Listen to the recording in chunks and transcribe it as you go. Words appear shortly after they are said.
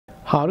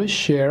How to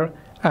share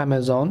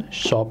Amazon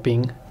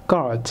shopping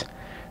cart.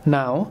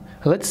 Now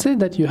let's say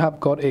that you have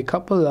got a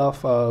couple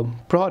of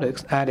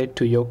products added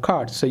to your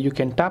cart, so you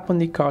can tap on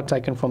the cart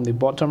icon from the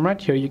bottom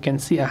right. Here you can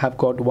see I have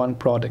got one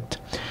product.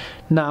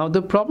 Now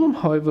the problem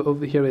however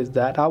over here is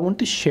that I want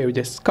to share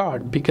this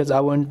cart because I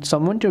want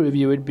someone to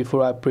review it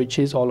before I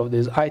purchase all of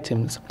these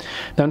items.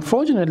 Now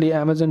unfortunately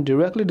Amazon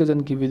directly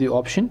doesn't give you the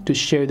option to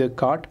share the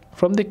cart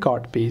from the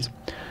cart page.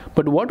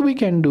 But what we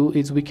can do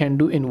is we can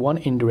do in one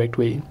indirect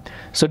way.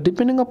 So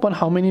depending upon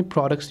how many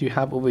products you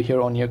have over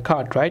here on your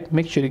cart, right,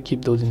 make sure to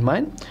keep those in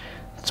mind.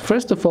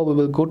 First of all, we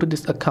will go to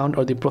this account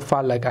or the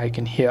profile like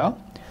icon here.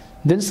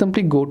 Then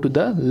simply go to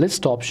the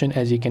list option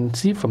as you can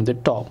see from the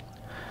top.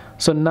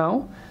 So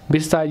now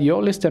beside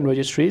your list and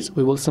registries,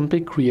 we will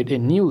simply create a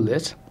new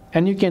list.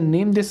 And you can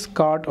name this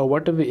cart or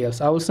whatever else.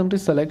 I will simply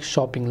select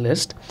shopping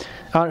list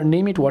or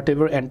name it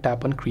whatever and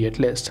tap on create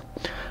list.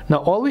 Now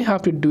all we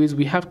have to do is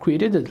we have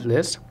created this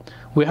list.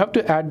 We have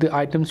to add the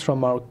items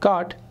from our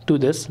cart to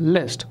this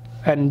list,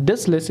 and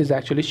this list is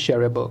actually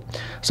shareable.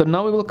 So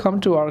now we will come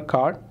to our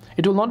cart.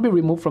 It will not be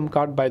removed from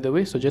cart, by the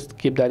way, so just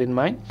keep that in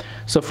mind.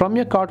 So from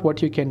your cart,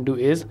 what you can do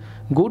is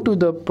go to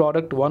the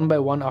product one by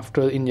one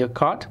after in your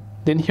cart.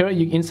 Then here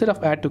you, instead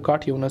of add to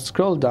cart, you want to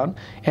scroll down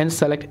and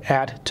select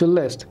add to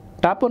list.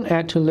 Tap on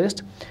add to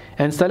list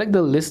and select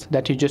the list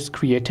that you just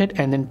created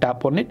and then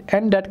tap on it,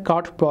 and that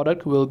cart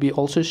product will be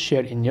also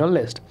shared in your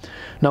list.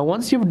 Now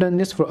once you've done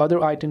this for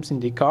other items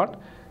in the cart,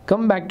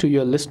 come back to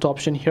your list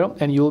option here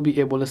and you'll be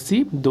able to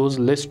see those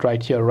lists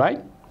right here,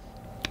 right?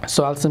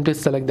 So I'll simply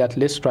select that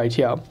list right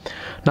here.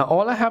 Now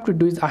all I have to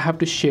do is I have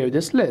to share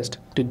this list.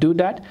 To do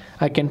that,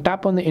 I can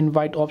tap on the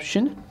invite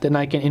option. Then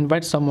I can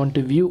invite someone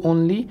to view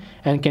only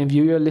and can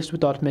view your list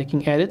without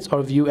making edits,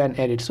 or view and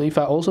edit. So if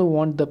I also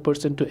want the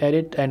person to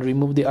edit and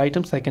remove the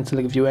items, I can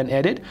select view and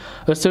edit.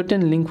 A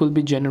certain link will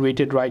be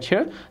generated right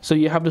here. So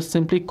you have to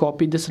simply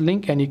copy this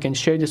link and you can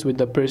share this with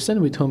the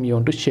person with whom you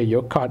want to share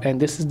your cart. And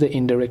this is the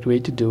indirect way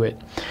to do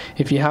it.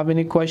 If you have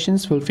any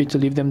questions, feel free to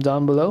leave them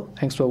down below.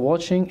 Thanks for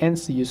watching and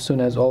see you soon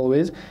as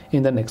always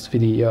in the next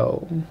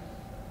video.